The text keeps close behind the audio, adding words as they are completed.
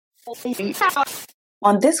On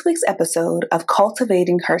this week's episode of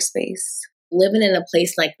Cultivating Her Space. Living in a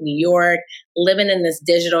place like New York, living in this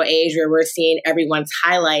digital age where we're seeing everyone's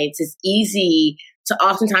highlights, it's easy to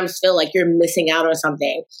oftentimes feel like you're missing out on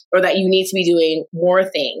something or that you need to be doing more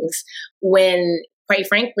things when, quite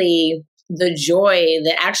frankly, the joy,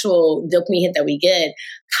 the actual dopamine hit that we get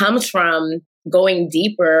comes from going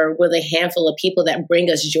deeper with a handful of people that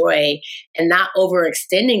bring us joy and not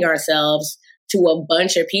overextending ourselves to a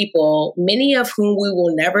bunch of people, many of whom we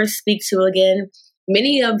will never speak to again,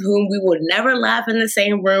 many of whom we will never laugh in the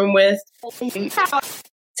same room with.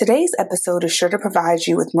 Today's episode is sure to provide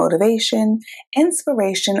you with motivation,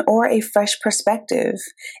 inspiration, or a fresh perspective.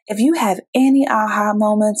 If you have any aha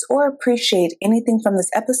moments or appreciate anything from this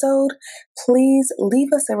episode, please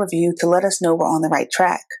leave us a review to let us know we're on the right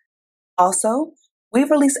track. Also, we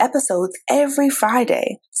release episodes every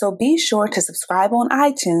Friday, so be sure to subscribe on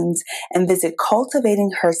iTunes and visit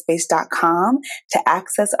cultivatingherspace.com to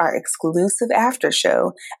access our exclusive after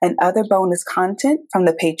show and other bonus content from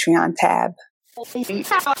the Patreon tab.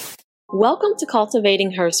 Welcome to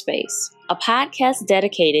Cultivating Her Space, a podcast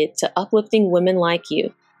dedicated to uplifting women like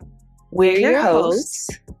you. We're your hosts,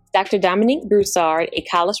 Dr. Dominique Broussard, a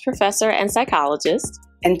college professor and psychologist,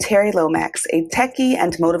 and Terry Lomax, a techie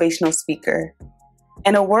and motivational speaker.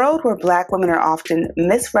 In a world where Black women are often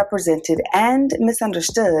misrepresented and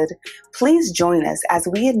misunderstood, please join us as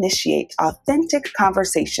we initiate authentic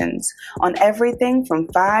conversations on everything from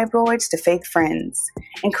fibroids to fake friends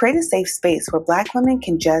and create a safe space where Black women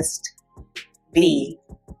can just be.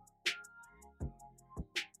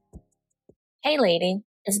 Hey lady,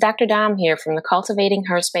 it's Dr. Dom here from the Cultivating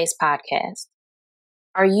Her Space podcast.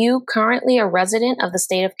 Are you currently a resident of the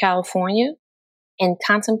state of California and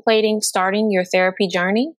contemplating starting your therapy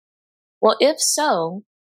journey? Well, if so,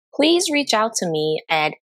 please reach out to me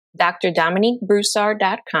at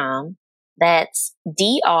drdominiquebroussard.com. That's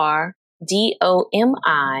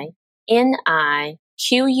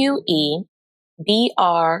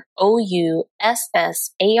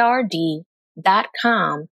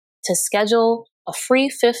to schedule a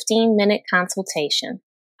free 15-minute consultation.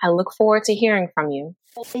 I look forward to hearing from you.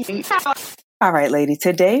 All right, lady.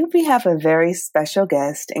 Today we have a very special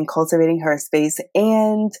guest in Cultivating Her Space.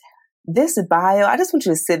 And this bio, I just want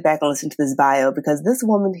you to sit back and listen to this bio because this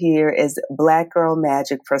woman here is Black girl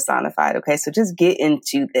magic personified. Okay, so just get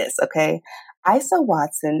into this. Okay. Isa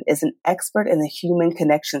Watson is an expert in the human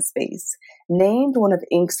connection space, named one of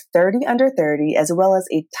Inc.'s 30 Under 30, as well as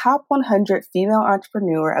a top 100 female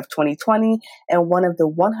entrepreneur of 2020 and one of the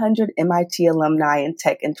 100 MIT alumni in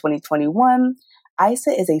tech in 2021.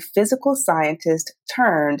 Isa is a physical scientist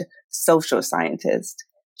turned social scientist.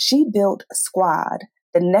 She built Squad,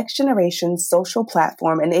 the next generation social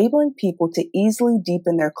platform enabling people to easily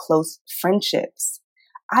deepen their close friendships.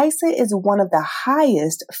 Isa is one of the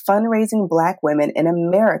highest fundraising Black women in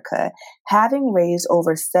America, having raised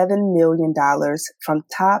over $7 million from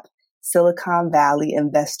top Silicon Valley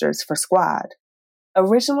investors for Squad.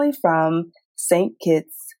 Originally from St.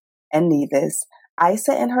 Kitts and Nevis,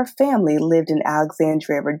 Isa and her family lived in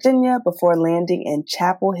Alexandria, Virginia, before landing in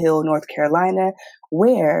Chapel Hill, North Carolina,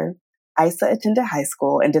 where Isa attended high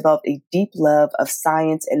school and developed a deep love of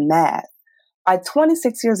science and math. By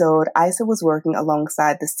 26 years old, Isa was working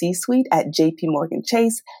alongside the C-suite at JP Morgan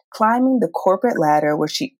Chase, climbing the corporate ladder where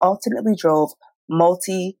she ultimately drove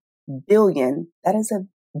multi-billion, that is a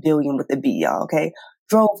billion with a B, y'all, okay?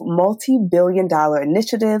 Drove multi-billion-dollar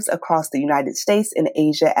initiatives across the United States and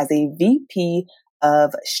Asia as a VP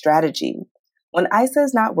of strategy. When Isa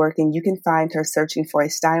is not working, you can find her searching for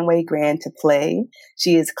a Steinway grant to play.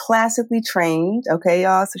 She is classically trained, okay,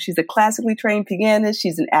 y'all? So she's a classically trained pianist.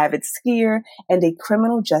 She's an avid skier and a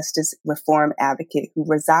criminal justice reform advocate who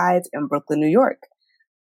resides in Brooklyn, New York.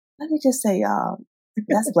 Let me just say, y'all,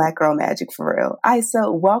 that's Black girl magic for real. Isa,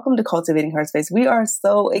 welcome to Cultivating Her Space. We are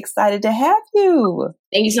so excited to have you.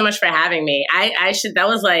 Thank you so much for having me. I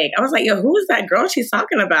was like, yo, who is that girl she's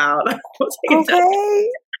talking about?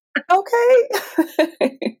 Okay.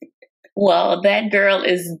 Well, that girl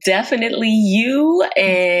is definitely you.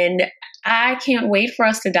 And I can't wait for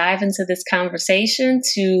us to dive into this conversation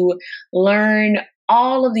to learn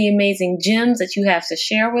all of the amazing gems that you have to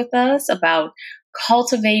share with us about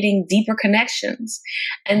cultivating deeper connections.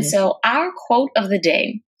 And so our quote of the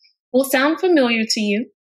day will sound familiar to you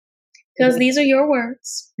because these are your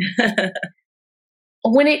words.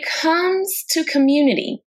 When it comes to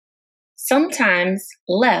community, sometimes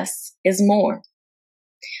less is more.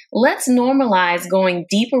 Let's normalize going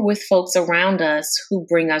deeper with folks around us who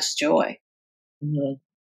bring us joy.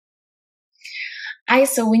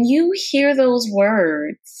 Isa, when you hear those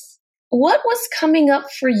words, What was coming up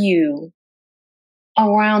for you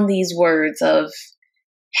around these words of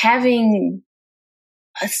having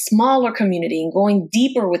a smaller community and going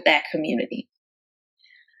deeper with that community?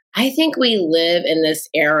 I think we live in this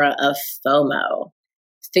era of FOMO,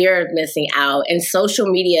 fear of missing out, and social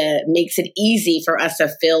media makes it easy for us to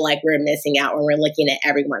feel like we're missing out when we're looking at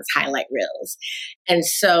everyone's highlight reels. And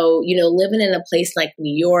so, living in a place like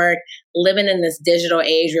New York, living in this digital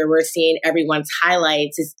age where we're seeing everyone's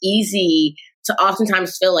highlights, it's easy to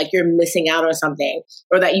oftentimes feel like you're missing out on something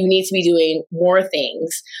or that you need to be doing more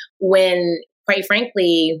things when, quite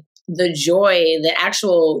frankly, the joy, the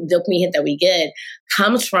actual dopamine hit that we get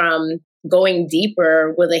comes from going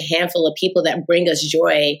deeper with a handful of people that bring us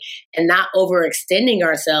joy and not overextending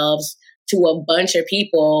ourselves to a bunch of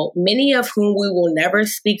people, many of whom we will never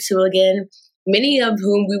speak to again, many of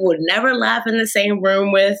whom we would never laugh in the same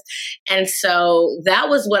room with. And so that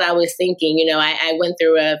was what I was thinking. I went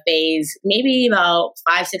through a phase maybe about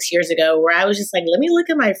 5-6 years ago where I was just like, let me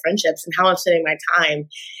look at my friendships and how I'm spending my time.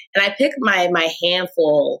 And I picked my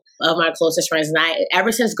handful of my closest friends. And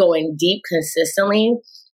ever since going deep consistently,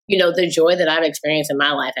 the joy that I've experienced in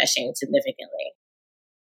my life has changed significantly.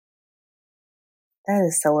 That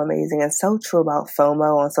is so amazing and so true about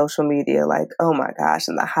FOMO on social media. Like, oh my gosh,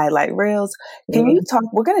 and the highlight reels. Can you talk?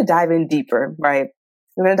 We're going to dive in deeper, right?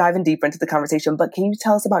 We're going to dive in deeper into the conversation, but can you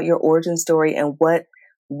tell us about your origin story and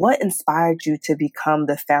what inspired you to become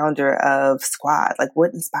the founder of Squad? Like,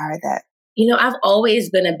 what inspired that? I've always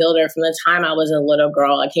been a builder from the time I was a little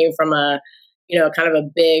girl. I came from a kind of a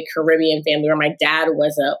big Caribbean family where my dad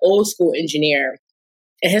was an old school engineer.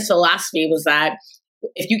 And his philosophy was that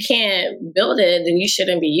if you can't build it, then you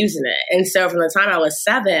shouldn't be using it. And so from the time I was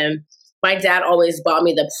 7, my dad always bought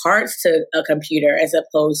me the parts to a computer as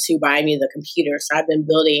opposed to buying me the computer. So I've been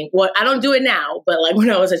building, I don't do it now, but like when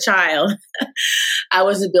I was a child, I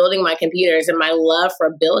was building my computers, and my love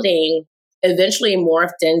for building eventually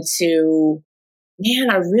morphed into, man,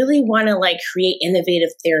 I really want to create innovative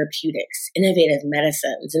therapeutics, innovative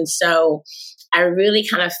medicines. And so I really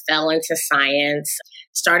kind of fell into science,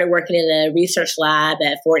 started working in a research lab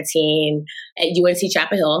at 14 at UNC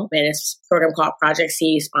Chapel Hill, and it's a program called Project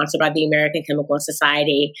C, sponsored by the American Chemical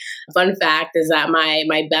Society. Fun fact is that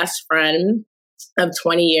my best friend of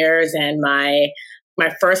 20 years and my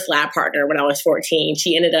first lab partner when I was 14,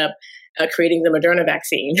 she ended up creating the Moderna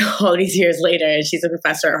vaccine all these years later. And she's a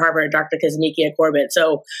professor at Harvard, Dr. Kazmikia Corbett.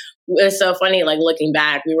 So it's so funny, looking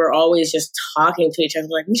back, we were always just talking to each other,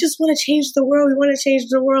 we just want to change the world. We want to change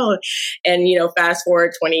the world. And, fast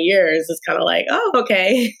forward 20 years, it's kind of like, oh,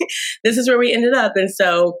 okay, this is where we ended up. And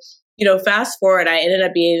so, fast forward, I ended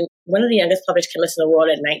up being one of the youngest published chemists in the world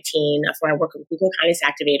at 19 for my work with glucokinase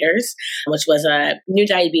activators, which was a new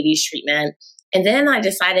diabetes treatment. And then I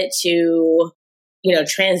decided to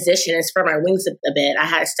transition and spread my wings a bit. I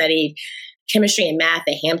had studied chemistry and math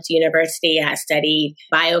at Hampton University. I had studied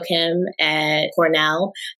biochem at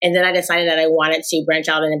Cornell. And then I decided that I wanted to branch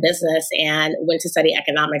out into business and went to study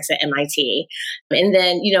economics at MIT. And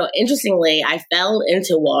then, interestingly, I fell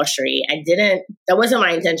into Wall Street. That wasn't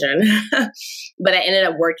my intention, but I ended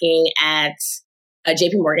up working at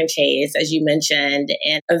JP Morgan Chase, as you mentioned,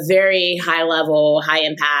 and a very high level, high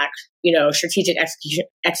impact, strategic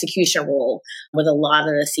execution role with a lot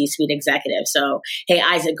of the C-suite executives. So, hey,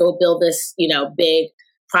 Isaac, go build this, big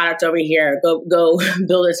product over here. Go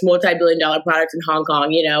build this multi-billion-dollar product in Hong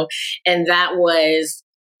Kong, And that was,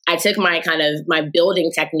 I took my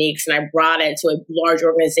building techniques and I brought it to a large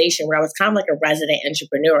organization where I was kind of like a resident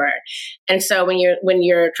entrepreneur. And so when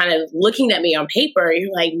you're kind of looking at me on paper,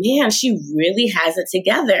 you're like, man, she really has it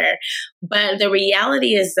together. But the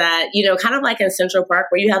reality is that, kind of like in Central Park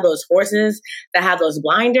where you have those horses that have those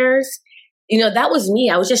blinders, that was me.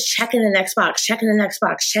 I was just checking the next box, checking the next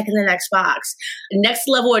box, checking the next box. Next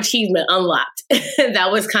level achievement unlocked. That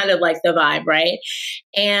was kind of like the vibe, right?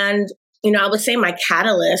 And I would say my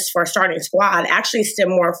catalyst for starting Squad actually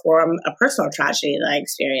stemmed more from a personal tragedy that I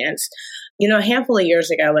experienced. A handful of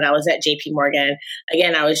years ago when I was at JP Morgan,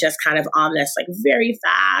 again, I was just kind of on this very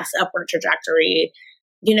fast upward trajectory.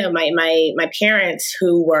 My parents,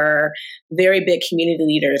 who were very big community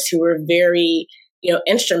leaders, who were very,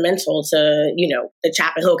 instrumental to, the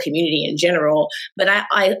Chapel Hill community in general. But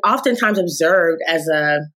I oftentimes observed as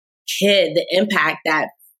a kid the impact that,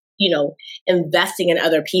 investing in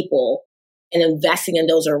other people and investing in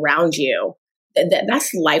those around you,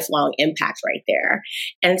 that's lifelong impact right there.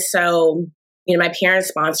 And so, my parents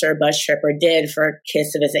sponsor a bus trip, or did, for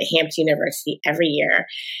kids to visit Hampton University every year.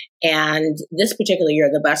 And this particular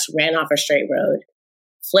year, the bus ran off a straight road,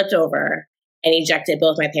 flipped over, and ejected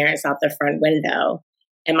both my parents out the front window.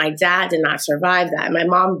 And my dad did not survive that. My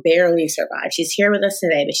mom barely survived. She's here with us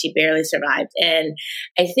today, but she barely survived. And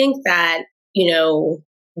I think that,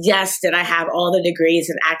 yes, did I have all the degrees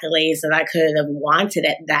and accolades that I could have wanted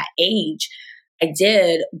at that age? I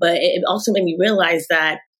did, but it also made me realize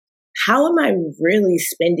that how am I really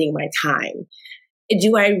spending my time?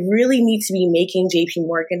 Do I really need to be making JP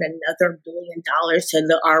Morgan another $1 billion to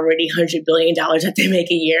the already $100 billion that they make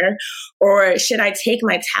a year? Or should I take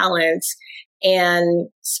my talents and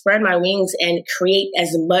spread my wings and create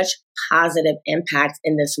as much positive impact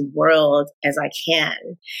in this world as I can?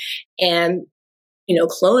 And,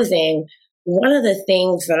 closing, one of the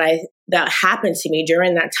things that happened to me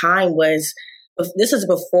during that time was, this was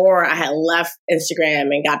before I had left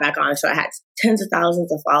Instagram and got back on. So I had tens of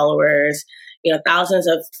thousands of followers, thousands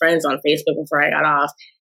of friends on Facebook before I got off,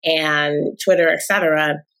 and Twitter,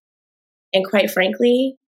 etc. And quite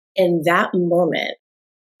frankly, in that moment,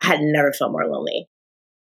 I had never felt more lonely.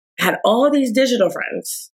 I had all these digital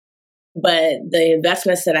friends, but the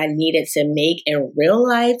investments that I needed to make in real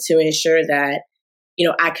life to ensure that,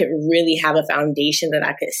 I could really have a foundation that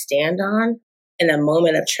I could stand on in a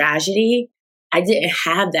moment of tragedy, I didn't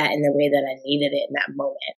have that in the way that I needed it in that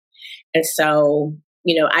moment. And so,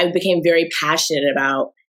 I became very passionate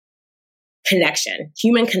about connection,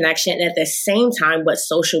 human connection, and at the same time, what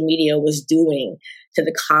social media was doing to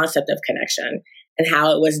the concept of connection and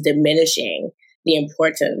how it was diminishing the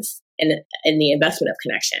importance and the investment of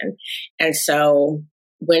connection. And so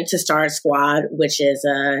went to Start Squad, which is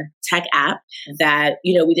a tech app that,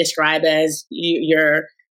 we describe as your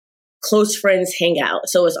close friends hangout.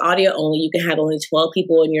 So it's audio only. You can have only 12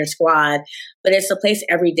 people in your squad, but it's a place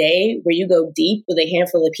every day where you go deep with a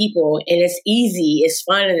handful of people, and it's easy, it's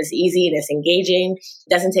fun, and it's easy, and it's engaging. It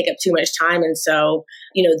doesn't take up too much time. And so,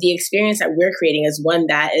 the experience that we're creating is one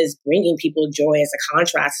that is bringing people joy as a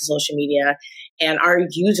contrast to social media, and our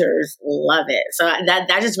users love it. So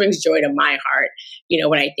that just brings joy to my heart,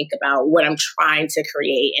 when I think about what I'm trying to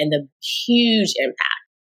create and the huge impact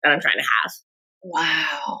that I'm trying to have.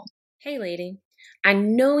 Wow. Hey, lady, I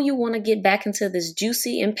know you want to get back into this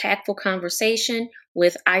juicy, impactful conversation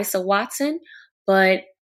with Isa Watson, but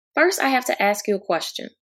first I have to ask you a question.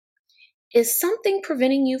 Is something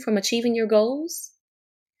preventing you from achieving your goals?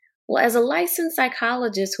 Well, as a licensed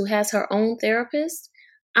psychologist who has her own therapist,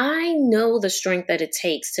 I know the strength that it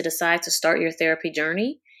takes to decide to start your therapy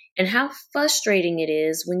journey and how frustrating it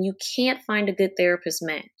is when you can't find a good therapist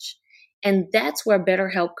match. And that's where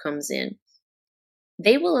BetterHelp comes in.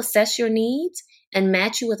 They will assess your needs and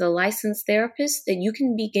match you with a licensed therapist that you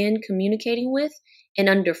can begin communicating with in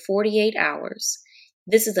under 48 hours.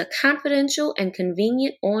 This is a confidential and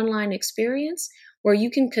convenient online experience where you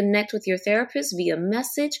can connect with your therapist via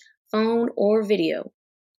message, phone, or video.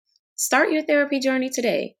 Start your therapy journey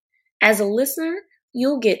today. As a listener,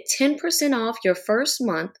 you'll get 10% off your first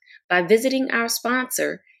month by visiting our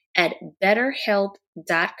sponsor at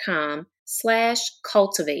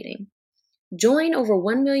betterhelp.com/cultivating. Join over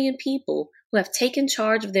 1 million people who have taken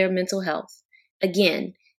charge of their mental health.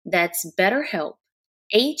 Again, that's BetterHelp,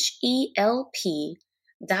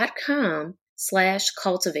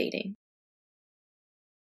 HELP.com/cultivating.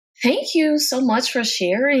 Thank you so much for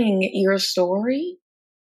sharing your story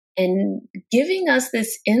and giving us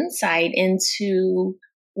this insight into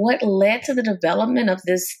what led to the development of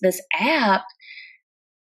this app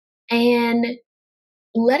and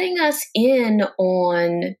letting us in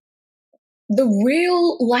on the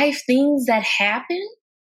real life things that happen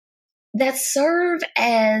that serve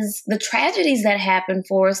as the tragedies that happen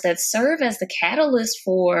for us, that serve as the catalyst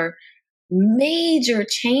for major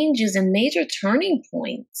changes and major turning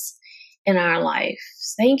points in our life.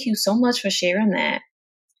 Thank you so much for sharing that.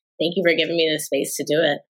 Thank you for giving me the space to do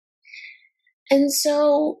it. And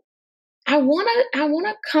so I want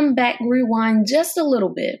to come back, rewind just a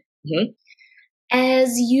little bit. Mm-hmm.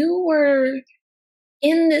 As you were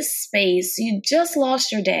in this space, you just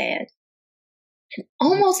lost your dad and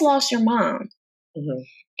almost lost your mom. Mm-hmm.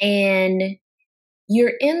 And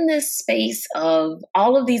you're in this space of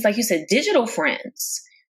all of these, like you said, digital friends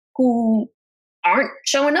who aren't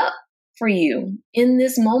showing up for you in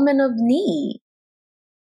this moment of need.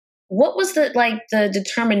 What was the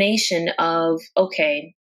determination of,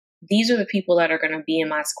 okay, these are the people that are going to be in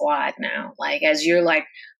my squad now? Like, as you're like,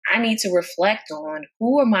 I need to reflect on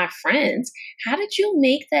who are my friends. How did you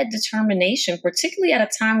make that determination, particularly at a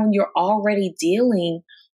time when you're already dealing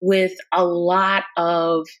with a lot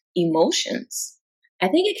of emotions? I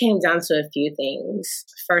think it came down to a few things.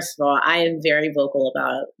 First of all, I am very vocal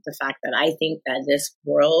about the fact that I think that this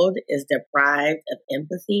world is deprived of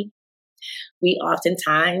empathy. We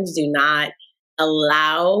oftentimes do not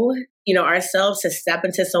allow ourselves to step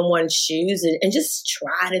into someone's shoes and just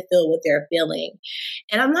try to feel what they're feeling.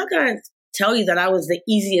 And I'm not going to tell you that I was the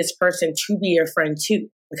easiest person to be your friend to,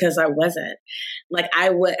 because I wasn't. Like I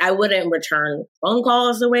wouldn't return phone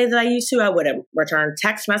calls the way that I used to. I wouldn't return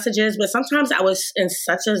text messages, but sometimes I was in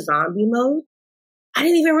such a zombie mode, I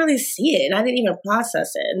didn't even really see it and I didn't even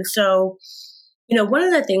process it. And so, one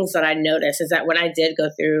of the things that I noticed is that when I did go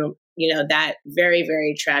through, that very,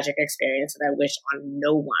 very tragic experience that I wish on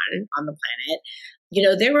no one on the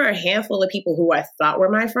planet, there were a handful of people who I thought were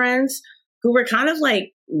my friends who were kind of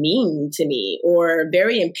like mean to me or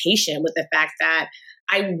very impatient with the fact that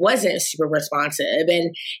I wasn't super responsive.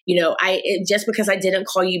 And, just because I didn't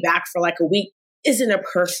call you back for like a week isn't a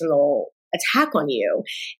personal attack on you.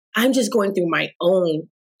 I'm just going through my own,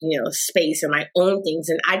 space and my own things.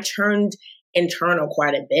 And I turned internal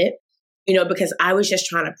quite a bit, because I was just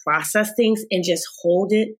trying to process things and just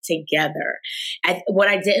hold it together. What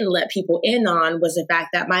I didn't let people in on was the fact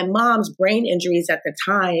that my mom's brain injuries at the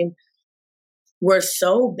time were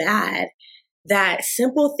so bad that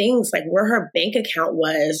simple things like where her bank account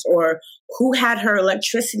was or who had her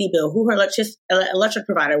electricity bill, who her electric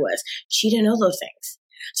provider was, she didn't know those things.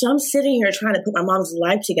 So I'm sitting here trying to put my mom's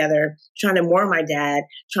life together, trying to mourn my dad,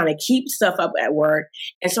 trying to keep stuff up at work.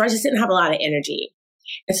 And so I just didn't have a lot of energy.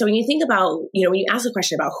 And so when you think about, when you ask the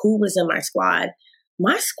question about who was in my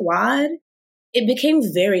squad, it became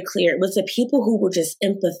very clear. It was the people who were just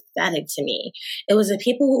empathetic to me. It was the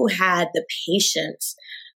people who had the patience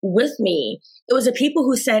with me. It was the people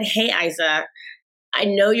who said, hey, Isa, I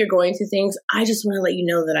know you're going through things. I just want to let you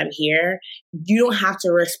know that I'm here. You don't have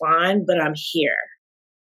to respond, but I'm here.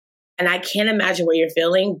 And I can't imagine what you're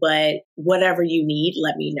feeling, but whatever you need,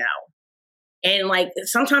 let me know. And like,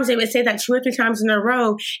 sometimes they would say that 2 or 3 times in a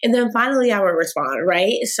row. And then finally I would respond,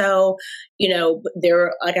 right? So, there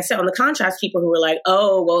were, like I said, on the contrast, people who were like,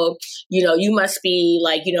 oh, well, you must be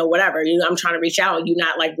like, whatever. I'm trying to reach out and you're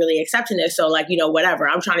not like really accepting this. So like, whatever,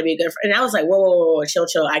 I'm trying to be a good friend. And I was like, whoa,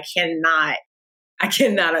 chill. I cannot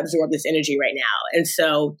absorb this energy right now. And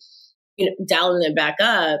so, dialing it back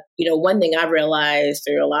up, one thing I've realized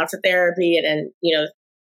through lots of therapy and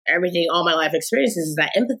everything, all my life experiences is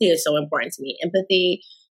that empathy is so important to me. Empathy,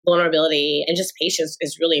 vulnerability, and just patience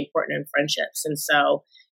is really important in friendships. And so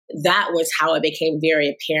that was how it became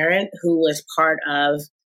very apparent who was part of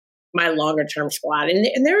my longer term squad. And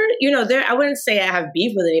there, I wouldn't say I have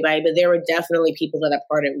beef with anybody, but there were definitely people that I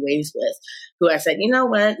parted ways with who I said, you know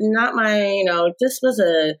what, not my, this was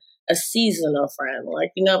a seasonal friend,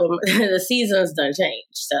 like, but the seasons done changed.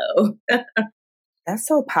 So that's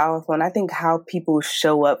so powerful. And I think how people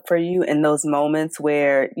show up for you in those moments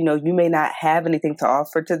where, you may not have anything to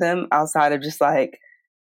offer to them outside of just like,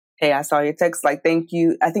 hey, I saw your text, like, thank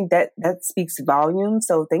you. I think that speaks volumes.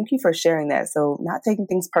 So thank you for sharing that. So not taking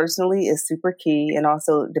things personally is super key, and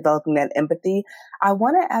also developing that empathy. I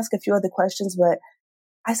want to ask a few other questions, but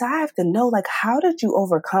I have to know, like, how did you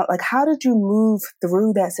overcome, like, how did you move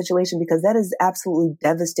through that situation? Because that is absolutely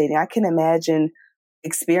devastating. I can imagine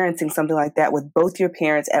experiencing something like that with both your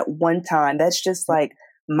parents at one time. That's just like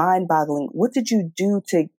mind boggling. What did you do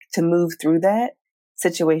to move through that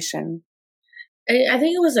situation? I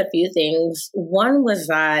think it was a few things. One was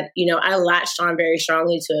that, I latched on very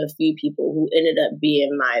strongly to a few people who ended up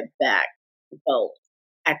being my backbone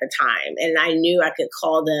at the time. And I knew I could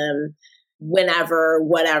call them whenever,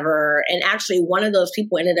 whatever. And actually, one of those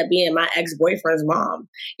people ended up being my ex-boyfriend's mom.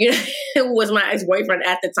 It was my ex-boyfriend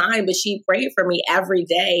at the time, but she prayed for me every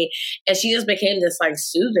day. And she just became this like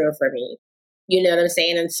soother for me. You know what I'm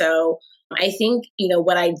saying? And so I think,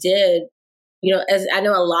 what I did, as I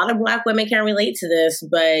know a lot of Black women can relate to this,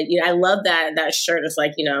 but, I love that shirt. It's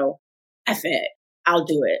like, F it, I'll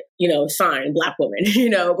do it, sign Black woman,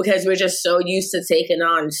 because we're just so used to taking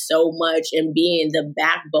on so much and being the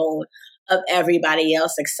backbone of everybody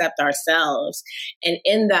else except ourselves. And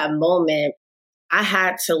in that moment, I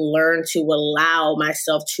had to learn to allow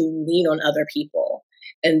myself to lean on other people.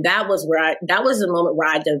 And that was the moment where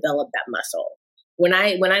I developed that muscle. When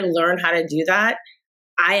I learned how to do that,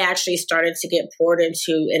 I actually started to get poured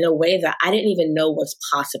into in a way that I didn't even know was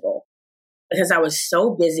possible, because I was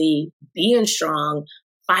so busy being strong,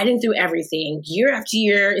 fighting through everything year after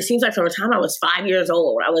year. It seems like from the time I was 5 years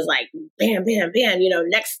old, I was like, bam, bam, bam,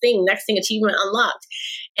 next thing, achievement unlocked.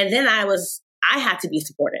 And then I had to be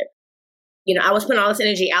supported. I was putting all this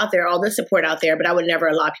energy out there, all this support out there, but I would never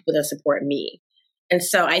allow people to support me. And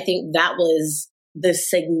so I think that was the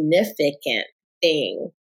significant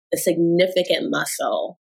thing, the significant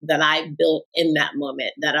muscle that I built in that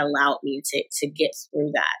moment that allowed me to get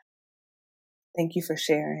through that. Thank you for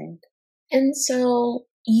sharing. And so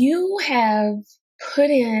you have put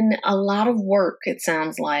in a lot of work, it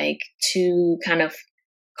sounds like, to kind of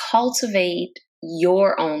cultivate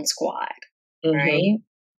your own squad, right?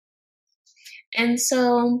 And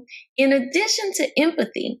so, in addition to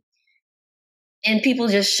empathy and people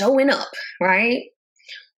just showing up, right?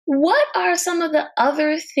 What are some of the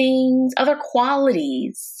other things, other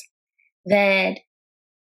qualities that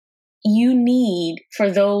you need for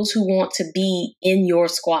those who want to be in your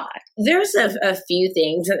squad? There's a few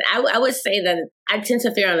things. And I would say that I tend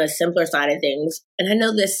to veer on the simpler side of things. And I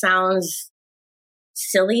know this sounds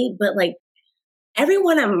silly, but like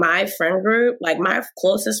everyone in my friend group, like my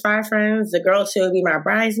closest 5 friends, the girls who would be my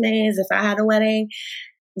bridesmaids if I had a wedding,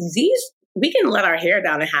 we can let our hair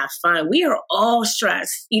down and have fun. We are all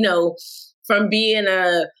stressed, from being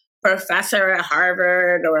a professor at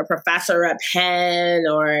Harvard or a professor at Penn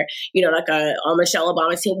or, like on Michelle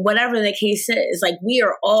Obama's team, whatever the case is, like we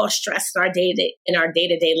are all stressed in our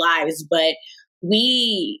day-to-day lives, but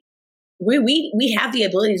we have the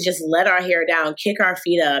ability to just let our hair down, kick our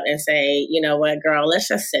feet up and say, you know what, girl, let's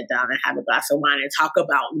just sit down and have a glass of wine and talk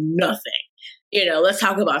about nothing. Let's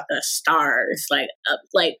talk about the stars,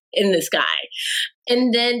 like in the sky.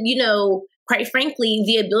 And then, quite frankly,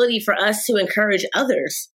 the ability for us to encourage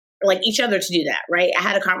others, like each other, to do that, right? I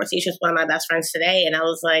had a conversation with one of my best friends today, and I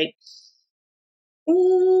was like,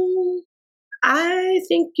 I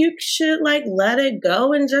think you should let it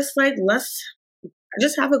go and just let's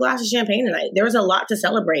just have a glass of champagne tonight. There was a lot to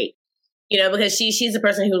celebrate, because she's the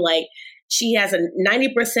person who she has a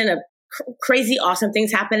 90% of crazy, awesome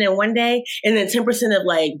things happen in one day, and then 10% of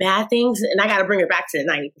bad things. And I got to bring her back to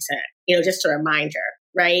the 90%, just to remind her.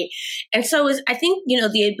 Right. And so I think,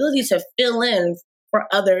 the ability to fill in for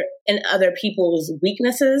other people's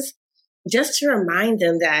weaknesses, just to remind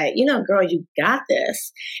them that, girl, you got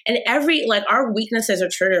this. And our weaknesses are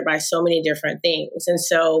triggered by so many different things. And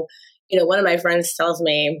so, one of my friends tells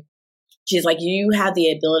me, she's like, you have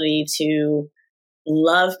the ability to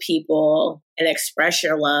love people and express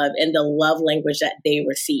your love in the love language that they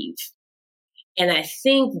receive. And I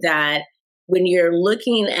think that when you're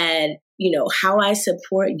looking at, how I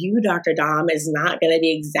support you, Dr. Dom, is not going to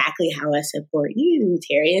be exactly how I support you,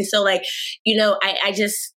 Terry. And so I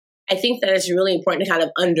think that it's really important to kind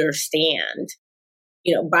of understand,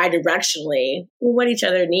 bidirectionally what each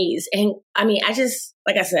other needs. And I mean,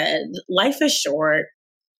 like I said, life is short.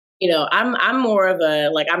 I'm more of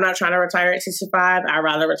I'm not trying to retire at 65. I'd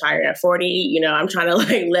rather retire at 40. I'm trying to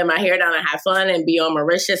let my hair down and have fun and be on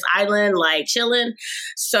Mauritius Island, chilling.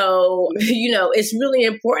 So, it's really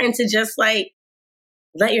important to just let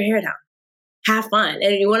your hair down, have fun.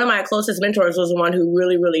 And one of my closest mentors was the one who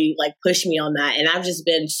really, really pushed me on that. And I've just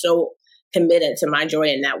been so committed to my joy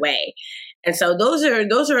in that way. And so those are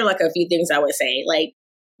a few things I would say,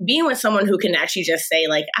 being with someone who can actually just say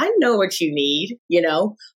I know what you need,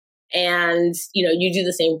 and, you do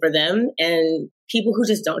the same for them, and people who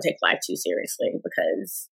just don't take life too seriously,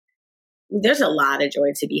 because there's a lot of joy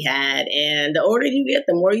to be had. And the older you get,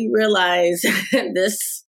 the more you realize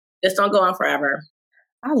this don't go on forever.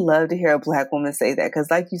 I love to hear a Black woman say that, because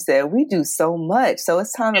like you said, we do so much. So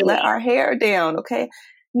it's time to let our hair down. Okay.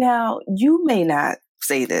 Now, you may not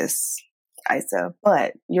say this, Isa,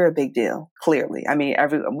 but you're a big deal. Clearly. I mean,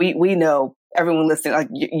 we know, everyone listening,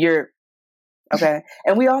 you're okay.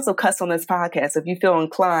 And we also cuss on this podcast. If you feel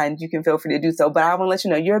inclined, you can feel free to do so. But I want to let you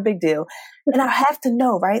know you're a big deal. And I have to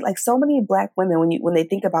know, right? So many Black women, when they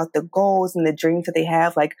think about the goals and the dreams that they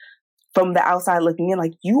have, from the outside looking in,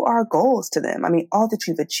 you are goals to them. I mean, all that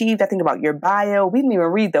you've achieved. I think about your bio. We didn't even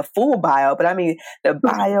read the full bio, but I mean, the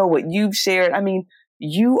bio, what you've shared. I mean,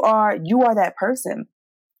 you are that person.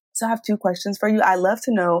 So I have 2 questions for you. I love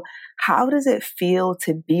to know, how does it feel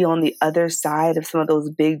to be on the other side of some of those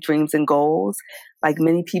big dreams and goals?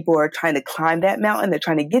 Many people are trying to climb that mountain. They're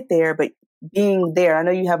trying to get there, but being there, I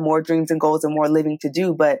know you have more dreams and goals and more living to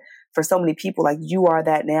do, but for so many people, you are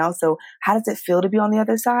that now. So how does it feel to be on the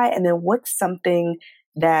other side? And then what's something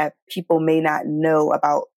that people may not know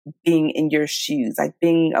about being in your shoes,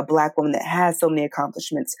 being a Black woman that has so many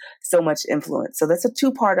accomplishments, so much influence? So that's a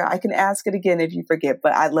 2-parter. I can ask it again if you forget,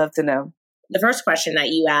 but I'd love to know. The first question that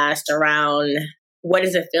you asked around what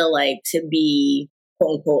does it feel like to be,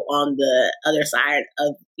 quote unquote, on the other side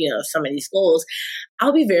of, some of these goals,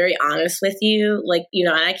 I'll be very honest with you, and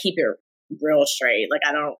I keep it real straight.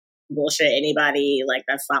 I don't bullshit anybody.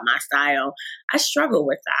 That's not my style. I struggle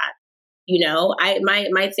with that.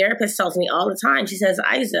 My therapist tells me all the time, she says,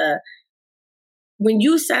 Isa, when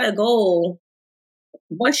you set a goal,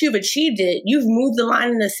 once you've achieved it, you've moved the line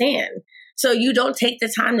in the sand. So you don't take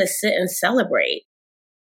the time to sit and celebrate.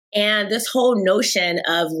 And this whole notion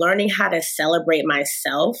of learning how to celebrate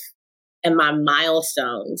myself and my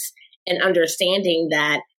milestones, and understanding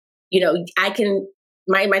that,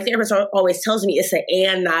 my therapist always tells me it's an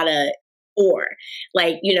and, not a or.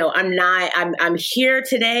 Like, I'm here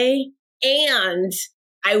today and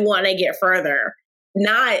I want to get further.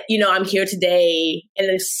 Not, I'm here today,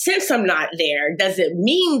 and since I'm not there, doesn't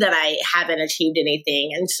mean that I haven't achieved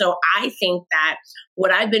anything. And so I think that what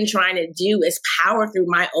I've been trying to do is power through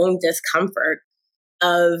my own discomfort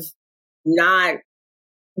of not,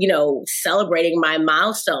 celebrating my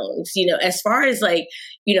milestones, as far as like,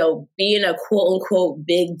 being a quote unquote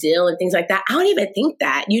big deal and things like that. I don't even think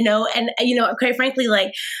that, and, quite frankly,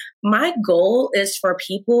 like my goal is for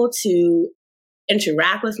people to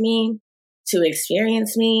interact with me, to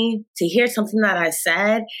experience me, to hear something that I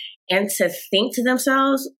said, and to think to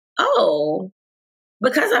themselves, oh,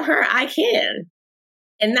 because of her, I can.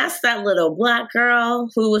 And that's that little Black girl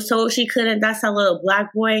who was told she couldn't. That's that little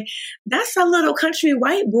Black boy. That's a little country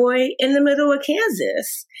white boy in the middle of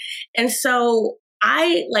Kansas. And so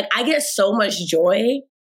I get so much joy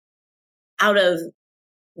out of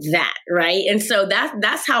that, right? And so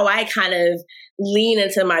that's how I kind of lean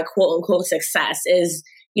into my quote unquote success is,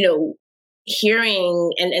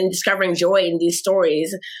 hearing and discovering joy in these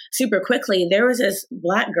stories. Super quickly, there was this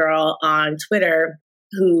Black girl on Twitter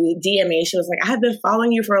who DM'd me. She was like, I have been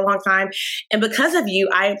following you for a long time, and because of you,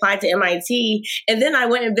 I applied to MIT, and then I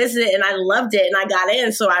went and visited, and I loved it, and I got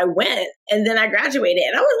in, so I went, and then I graduated.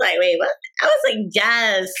 And I was like, wait, what? I was like,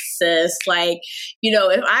 yes, sis. Like,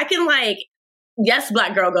 if I can, like, yes,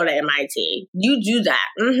 Black girl, go to MIT. You do that.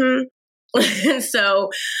 Mm-hmm. So,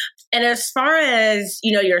 and as far as,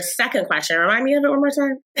 your second question, remind me of it one more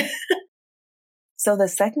time. So the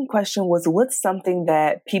second question was, what's something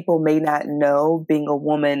that people may not know being a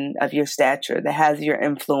woman of your stature that has your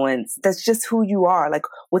influence? That's just who you are. Like,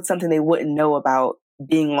 what's something they wouldn't know about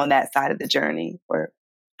being on that side of the journey? Or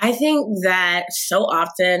I think that so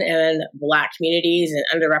often in Black communities and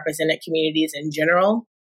underrepresented communities in general,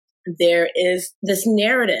 there is this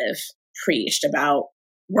narrative preached about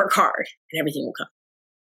work hard and everything will come.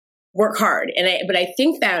 Work hard. But I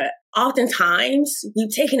think that oftentimes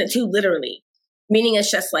we've taken it too literally, meaning it's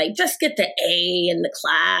just like, just get the A in the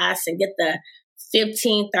class and get the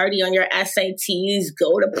 1530 on your SATs,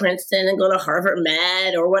 go to Princeton and go to Harvard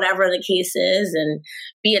Med or whatever the case is and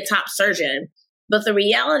be a top surgeon. But the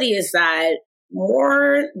reality is that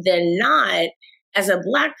more than not, as a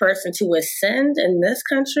Black person, to ascend in this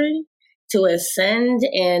country, to ascend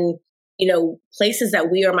in, places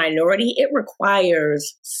that we are minority, it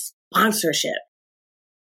requires sponsorship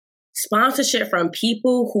from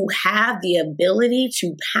people who have the ability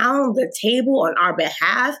to pound the table on our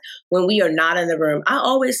behalf when we are not in the room. I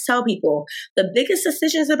always tell people the biggest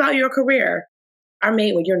decisions about your career are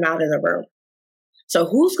made when you're not in the room. So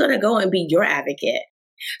who's going to go and be your advocate?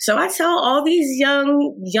 So I tell all these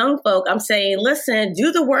young folk, I'm saying, listen,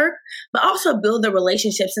 do the work, but also build the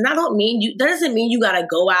relationships. And that doesn't mean you got to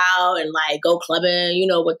go out and like go clubbing,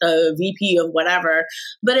 with the VP of whatever.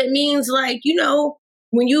 But it means like,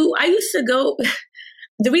 I used to go,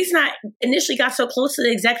 the reason I initially got so close to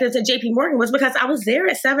the executives at JP Morgan was because I was there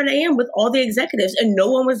at 7 a.m. with all the executives and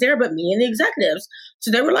no one was there but me and the executives.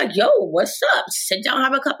 So they were like, yo, what's up? Sit down,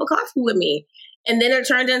 have a cup of coffee with me. And then it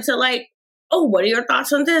turned into like, oh, what are your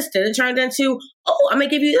thoughts on this? Then it turned into, oh, I'm going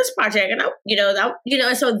to give you this project.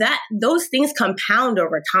 And so that those things compound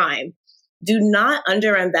over time. Do not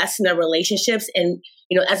underinvest in the relationships. And,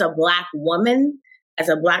 as a Black woman, as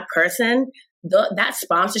a Black person, that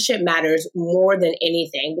sponsorship matters more than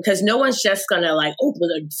anything because no one's just going to like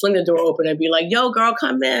fling the door open and be like, yo, girl,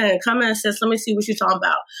 come in, sis. Let me see what you're talking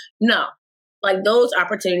about. No, like those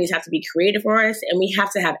opportunities have to be created for us and we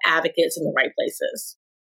have to have advocates in the right places.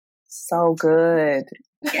 So good.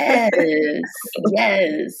 Yes.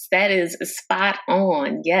 Yes. That is spot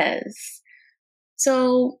on. Yes.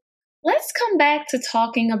 So let's come back to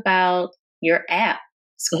talking about your app,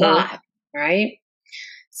 Squad, right?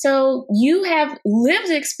 So you have lived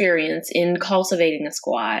experience in cultivating a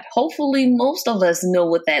squad. Hopefully most of us know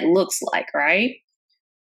what that looks like, right?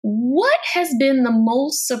 What has been the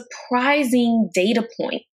most surprising data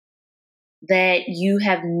point that you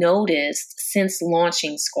have noticed since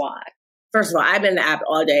launching Squad? First of all, I've been in the app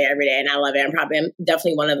all day, every day, and I love it. I'm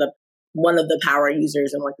definitely one of the power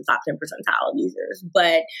users and like the top 10 percentile users.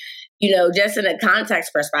 But, just in a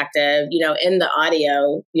context perspective, in the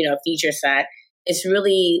audio, feature set, it's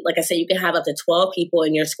really, like I said, you can have up to 12 people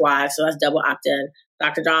in your squad. So that's double opt-in.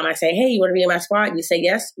 Dr. Dom, I say, hey, you want to be in my squad? You say,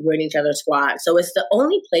 yes, we're in each other's squad. So it's the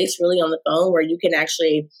only place really on the phone where you can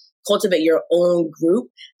actually cultivate your own group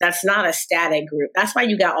that's not a static group. That's why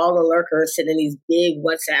you got all the lurkers sitting in these big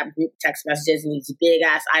WhatsApp group text messages and these big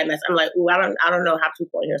ass iMessages. I'm like, ooh, I don't know how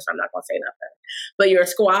people in here, so I'm not gonna say nothing. But your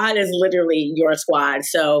squad is literally your squad.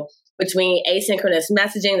 So between asynchronous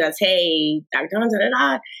messaging, that's hey, Dr.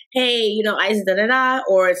 Da-da-da, hey, Isaac, da-da-da,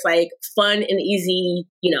 or it's like fun and easy,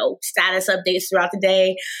 status updates throughout the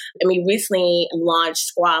day. And we recently launched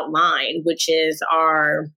Squad Line, which is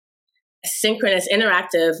our synchronous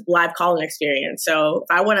interactive live calling experience. So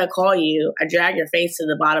if I want to call you, I drag your face to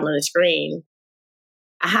the bottom of the screen.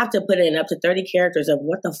 I have to put in up to 30 characters of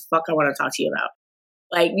what the fuck I want to talk to you about.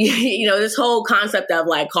 Like, this whole concept of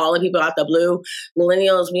like calling people out the blue,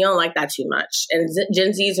 millennials, we don't like that too much. And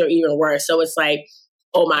Gen Zs are even worse. So it's like,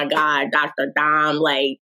 oh my God, Dr. Dom,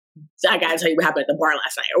 like, I got to tell you what happened at the bar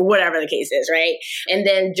last night or whatever the case is, right? And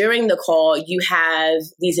then during the call, you have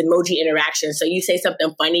these emoji interactions. So you say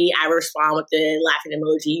something funny, I respond with the laughing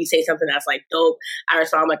emoji. You say something that's like dope, I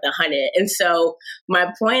respond with the hunted. And so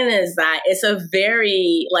my point is that it's a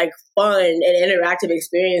very like fun and interactive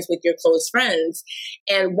experience with your close friends.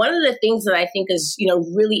 And one of the things that I think is,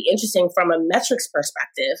 really interesting from a metrics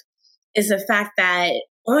perspective is the fact that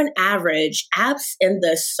on average, apps in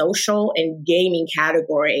the social and gaming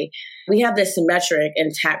category, we have this metric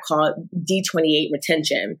in tech called D28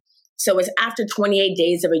 retention. So it's after 28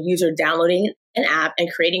 days of a user downloading an app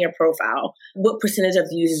and creating a profile, what percentage of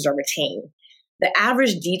the users are retained. The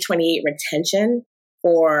average D28 retention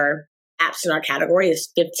for apps in our category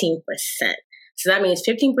is 15%. So that means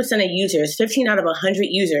 15% of users, 15 out of 100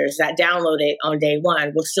 users that download it on day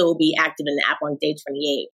one will still be active in the app on day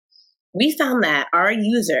 28. We found that our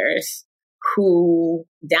users who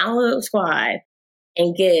download Squad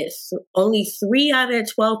and get only 3 out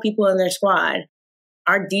of 12 people in their squad,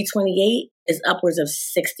 our D28 is upwards of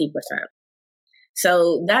 60%.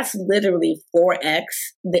 So that's literally 4x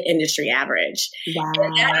the industry average.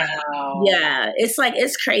 Wow. Yeah,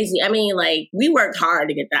 it's crazy. I mean, like, we worked hard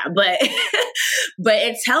to get that, but but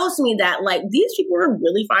it tells me that like these people are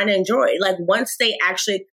really finding enjoy. Like once they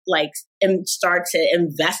actually like start to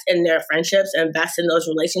invest in their friendships, invest in those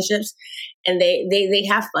relationships, and they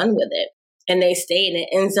have fun with it and they stay, and it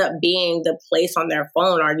ends up being the place on their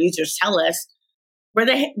phone, our users tell us, where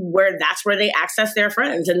that's where they access their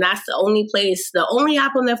friends. And that's the only place, the only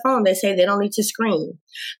app on their phone they say they don't need to screen.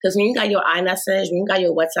 Because when you got your iMessage, when you got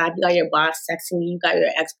your WhatsApp, you got your boss texting you, you got your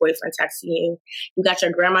ex-boyfriend texting you, you got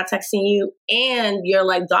your grandma texting you, and your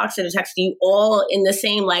like dog sitter texting you, all in the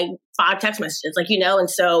same like 5 text messages, like, and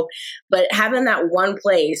so, but having that one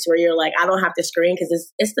place where you're like, I don't have to screen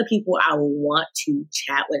because it's the people I want to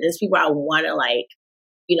chat with. It's people I want to like,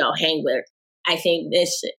 hang with. I think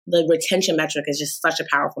the retention metric is just such a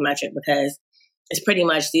powerful metric because it's pretty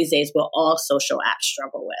much these days what all social apps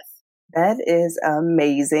struggle with. That is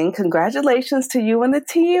amazing. Congratulations to you and the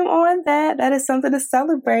team on that. That is something to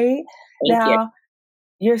celebrate. Thank you.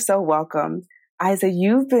 You're so welcome. Isa,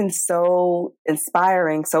 you've been so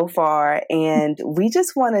inspiring so far, and we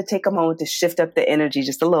just want to take a moment to shift up the energy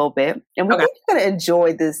just a little bit. And we think you're going to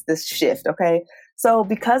enjoy this shift, okay? So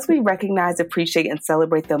because we recognize, appreciate, and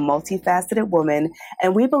celebrate the multifaceted woman,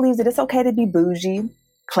 and we believe that it's okay to be bougie,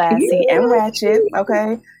 classy, and ratchet,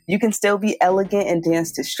 okay? You can still be elegant and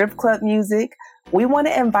dance to strip club music. We want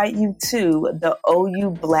to invite you to the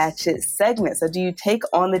OU Blatchet segment. So do you take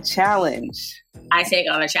on the challenge? I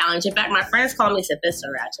take on the challenge. In fact, my friends call me Sister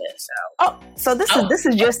Ratchet. So this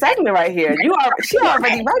is your segment right here. She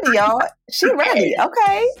already ready, y'all. She ready.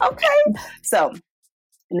 Okay. So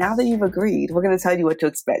now that you've agreed, we're going to tell you what to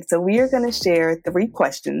expect. So we are going to share 3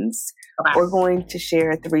 questions. Okay. We're going to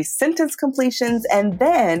share 3 sentence completions, and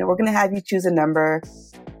then we're going to have you choose a number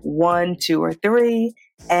 1, 2, or 3.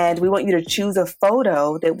 And we want you to choose a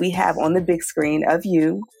photo that we have on the big screen of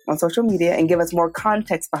you on social media and give us more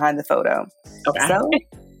context behind the photo. Okay. So,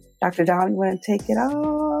 Dr. Dom, you want to take it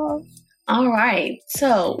off? All right.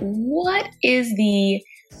 So, what is the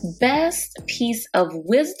best piece of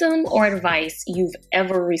wisdom or advice you've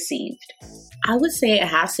ever received? I would say it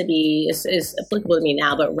has to be, it's applicable to me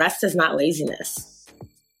now, but rest is not laziness.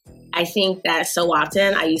 I think that so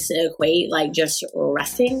often I used to equate like just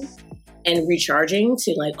resting and recharging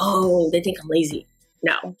to like, oh, they think I'm lazy.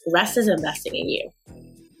 No, rest is investing in you.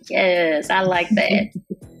 Yes, I like that.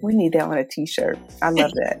 We need that on a t-shirt. I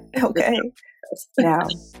love that. Okay. Now,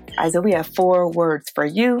 Isa, we have 4 words for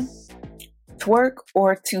you. Twerk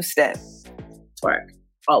or 2-step? Twerk.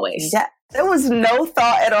 Always. Yeah. There was no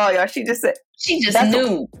thought at all, y'all. She just said. She just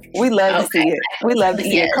knew. We love to see it. We love to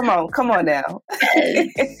see it. Come on now.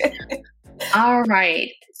 All right.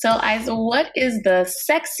 So, Isa, what is the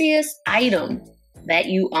sexiest item that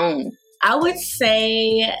you own? I would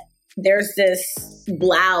say there's this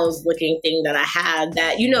blouse looking thing that I had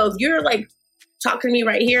that, if you're like talking to me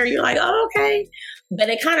right here, you're like, oh, okay. But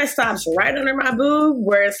it kind of stops right under my boob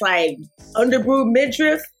where it's like under boob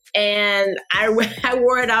midriff. And I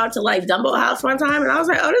wore it out to like Dumbo House one time and I was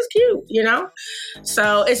like, oh, that's cute,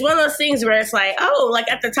 So it's one of those things where it's like, oh,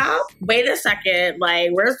 like at the top, wait a second, like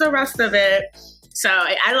where's the rest of it? So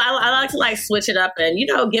I like to like switch it up and,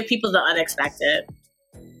 give people the unexpected.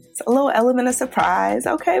 It's a little element of surprise.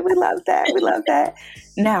 Okay, we love that. We love that.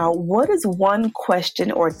 Now, what is one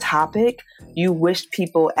question or topic you wish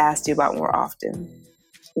people asked you about more often?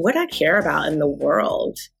 What I care about in the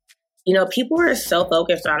world. People are so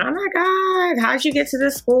focused on, oh my God, how'd you get to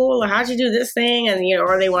this school? Or how'd you do this thing? And,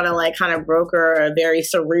 or they want to like kind of broker a very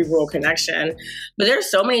cerebral connection. But there's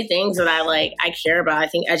so many things that I care about. I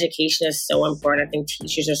think education is so important. I think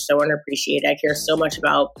teachers are so underappreciated. I care so much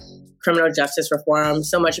about criminal justice reform,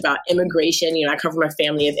 so much about immigration. I come from a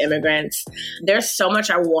family of immigrants. There's so much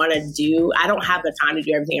I want to do. I don't have the time to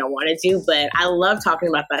do everything I want to do, but I love talking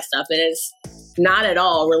about that stuff. And it's not at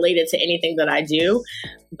all related to anything that I do.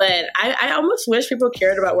 But I almost wish people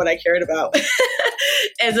cared about what I cared about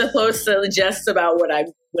as opposed to just about what I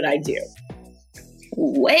do.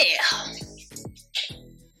 Well,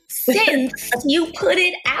 since you put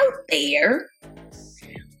it out there,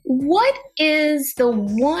 what is the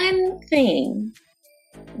one thing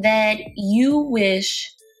that you wish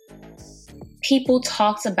people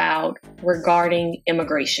talked about regarding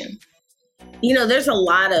immigration? There's a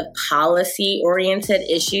lot of policy-oriented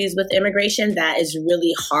issues with immigration that is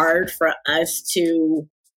really hard for us to,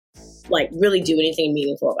 really do anything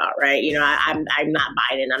meaningful about, right? I'm not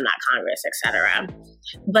Biden, I'm not Congress, etc.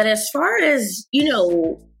 But as far as,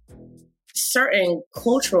 certain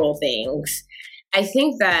cultural things, I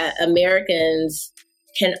think that Americans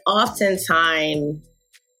can oftentimes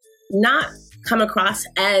not come across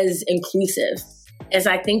as inclusive as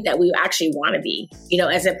I think that we actually want to be,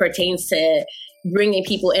 as it pertains to bringing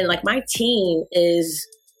people in. Like my team is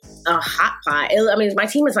a hot pot. My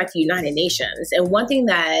team is like the United Nations. And one thing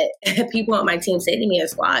that people on my team say to me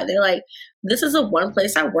is, why? They're like, this is the one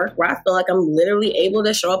place I work where I feel like I'm literally able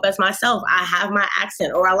to show up as myself. I have my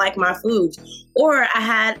accent, or I like my food, or I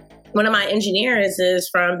had one of my engineers is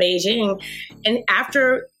from Beijing. And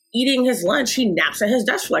after eating his lunch, he naps at his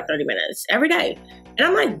desk for like 30 minutes every day. And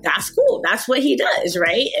I'm like, that's cool. That's what he does,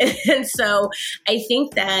 right? And so I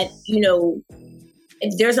think that,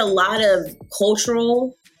 there's a lot of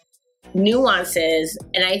cultural nuances.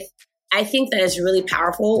 And I think that it's really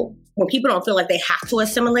powerful when people don't feel like they have to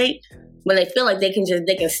assimilate, when they feel like they can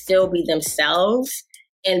still be themselves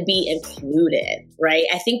and be included, right?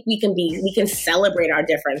 I think we can celebrate our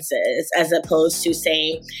differences as opposed to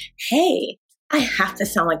saying, hey, I have to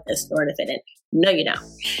sound like this in order to fit in. No, you don't.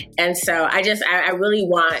 And so I really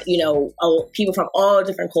want, people from all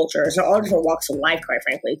different cultures and all different walks of life, quite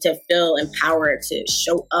frankly, to feel empowered to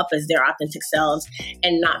show up as their authentic selves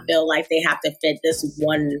and not feel like they have to fit this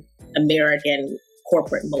one American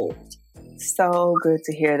corporate mold. So good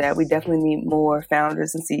to hear that. We definitely need more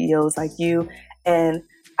founders and CEOs like you. And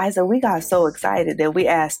Isa, we got so excited that we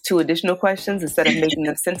asked 2 additional questions instead of making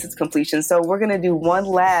them sentence completion. So we're going to do one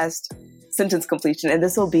last sentence completion, and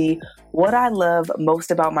this will be, what I love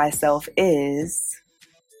most about myself is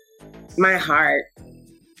my heart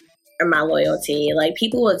and my loyalty. Like,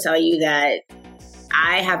 people will tell you that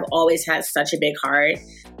I have always had such a big heart,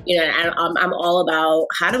 and I'm all about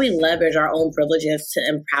how do we leverage our own privileges to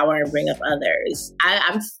empower and bring up others.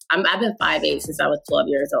 I've been 5'8" since I was 12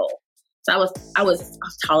 years old. So I was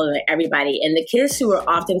taller than everybody. And the kids who were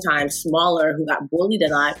oftentimes smaller, who got bullied a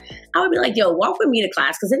lot, I would be like, yo, walk with me to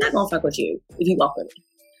class because they're not going to fuck with you if you walk with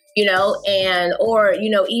me, or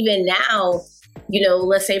even now,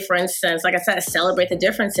 let's say, for instance, like I said, celebrate the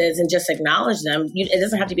differences and just acknowledge them. It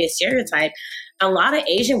doesn't have to be a stereotype. A lot of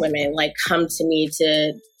Asian women come to me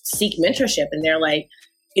to seek mentorship, and they're like,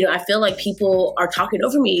 I feel like people are talking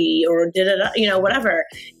over me or whatever.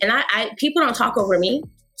 And people don't talk over me.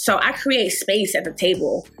 So I create space at the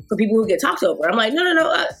table for people who get talked over. I'm like,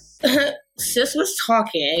 no. Sis was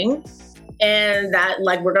talking, and that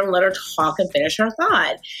we're going to let her talk and finish her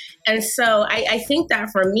thought. And so I think that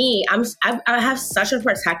for me, I have such a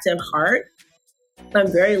protective heart.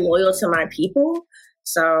 I'm very loyal to my people.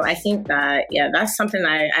 So I think that, that's something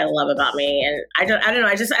I love about me. And I don't know.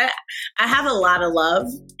 I have a lot of love,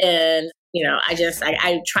 and,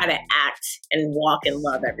 I try to act and walk in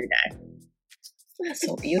love every day. That's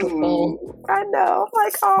so beautiful. I know.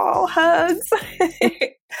 Hugs.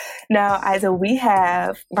 Now, Isa, we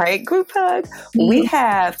have, group hug. Mm-hmm. We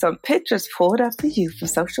have some pictures pulled up for you from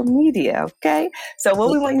social media, okay? So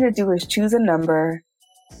what we want you to do is choose a number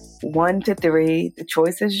 1 to 3. The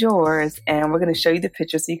choice is yours. And we're going to show you the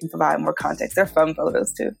pictures so you can provide more context. They're fun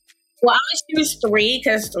photos too. Well, I always choose 3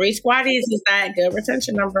 because 3 squatties is that good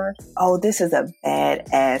retention number. Oh, this is a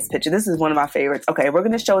badass picture. This is one of my favorites. Okay, we're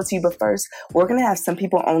going to show it to you, but first, we're going to have some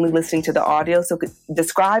people only listening to the audio. So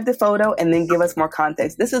describe the photo and then give us more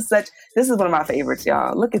context. This is one of my favorites,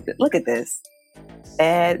 y'all. Look at this.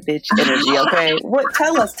 Bad bitch energy, okay?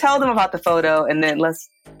 Tell them about the photo and then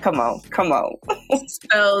come on.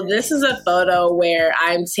 So this is a photo where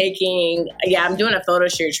I'm doing a photo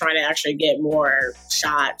shoot trying to actually get more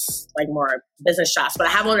shots, like more business shots. But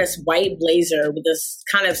I have on this white blazer with this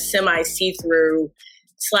kind of semi see-through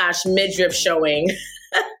 / midriff showing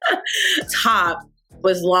top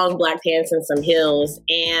with long black pants and some heels.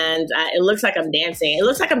 And it looks like I'm dancing. It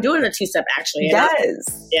looks like I'm doing a 2-step actually.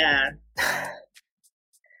 Yes. Yeah.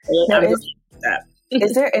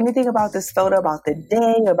 Is there anything about this photo, about the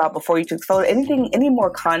day, about before you took the photo, any more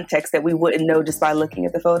context that we wouldn't know just by looking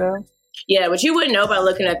at the photo? Yeah, what you wouldn't know by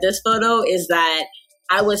looking at this photo is that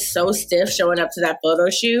I was so stiff showing up to that photo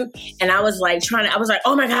shoot. And I was like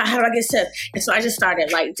oh my God, how do I get stiff? And so I just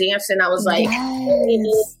started like dancing. I was like,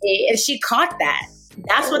 yes. And she caught that.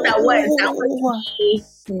 That's what that was. That was me.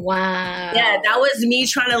 Wow. Yeah, that was me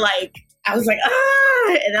trying to like, I was like,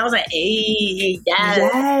 and I was like, hey,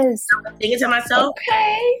 yes. I was thinking to myself,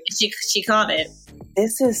 okay. She caught it.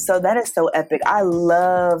 That is so epic. I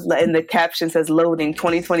love, and the caption says loading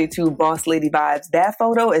 2022 boss lady vibes. That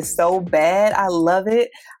photo is so bad. I love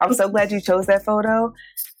it. I'm so glad you chose that photo.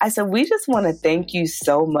 I said, we just want to thank you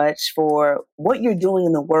so much for what you're doing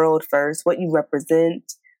in the world first, what you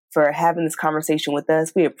represent, for having this conversation with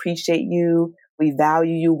us. We appreciate you. We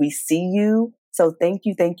value you. We see you. So thank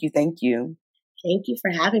you. Thank you for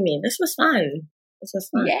having me. This was fun.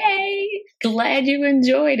 Yay. Glad you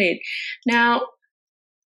enjoyed it. Now,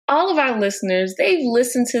 all of our listeners, they've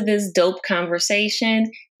listened to this dope conversation.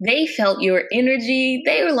 They felt your energy.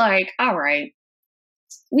 They were like, all right,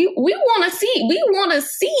 we want to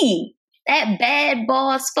see that bad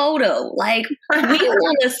boss photo. Like,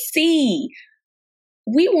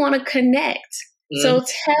 we want to connect. So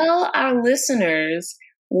tell our listeners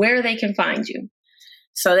where they can find you.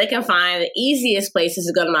 So they can find the easiest place is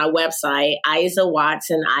to go to my website, Isa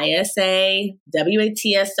Watson,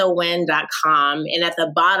 ISAWATSON.com. And at the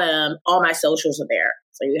bottom, all my socials are there.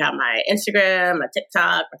 So you have my Instagram, my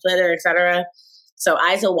TikTok, my Twitter, etc. So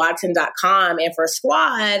IsaWatson.com. And for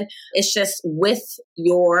Squad, it's just with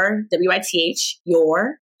your, WITH,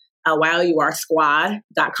 your, while you are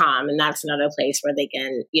squad.com. And that's another place where they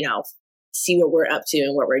can, see what we're up to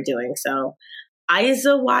and what we're doing. So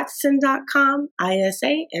IsaWatson.com,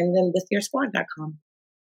 ISA, and then withYourSquad.com.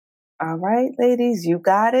 All right, ladies, you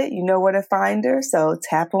got it. You know where to find her, so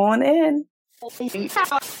tap on in.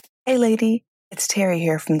 Hey, lady, it's Terry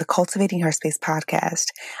here from the Cultivating Her Space podcast.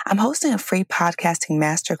 I'm hosting a free podcasting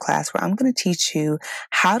masterclass where I'm going to teach you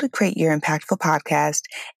how to create your impactful podcast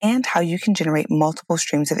and how you can generate multiple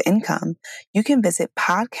streams of income. You can visit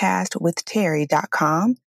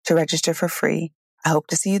podcastwithterry.com to register for free. I hope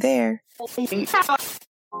to see you there.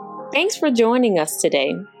 Thanks for joining us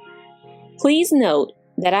today. Please note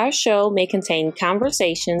that our show may contain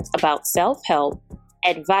conversations about self-help,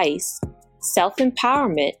 advice,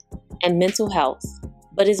 self-empowerment, and mental health,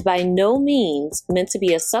 but is by no means meant to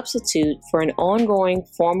be a substitute for an ongoing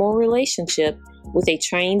formal relationship with a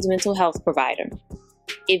trained mental health provider.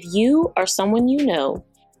 If you or someone you know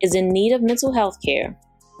is in need of mental health care,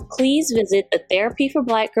 please visit the Therapy for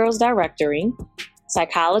Black Girls directory,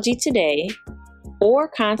 Psychology Today, or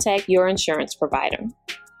contact your insurance provider.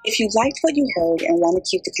 If you liked what you heard and want to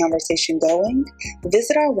keep the conversation going,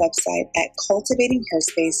 visit our website at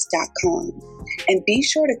cultivatingherspace.com and be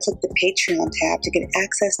sure to click the Patreon tab to get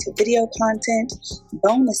access to video content,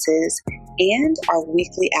 bonuses, and our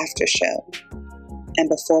weekly after show. And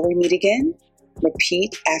before we meet again,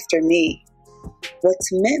 repeat after me. What's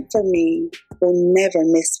meant for me will never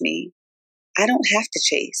miss me. I don't have to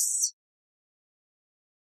chase.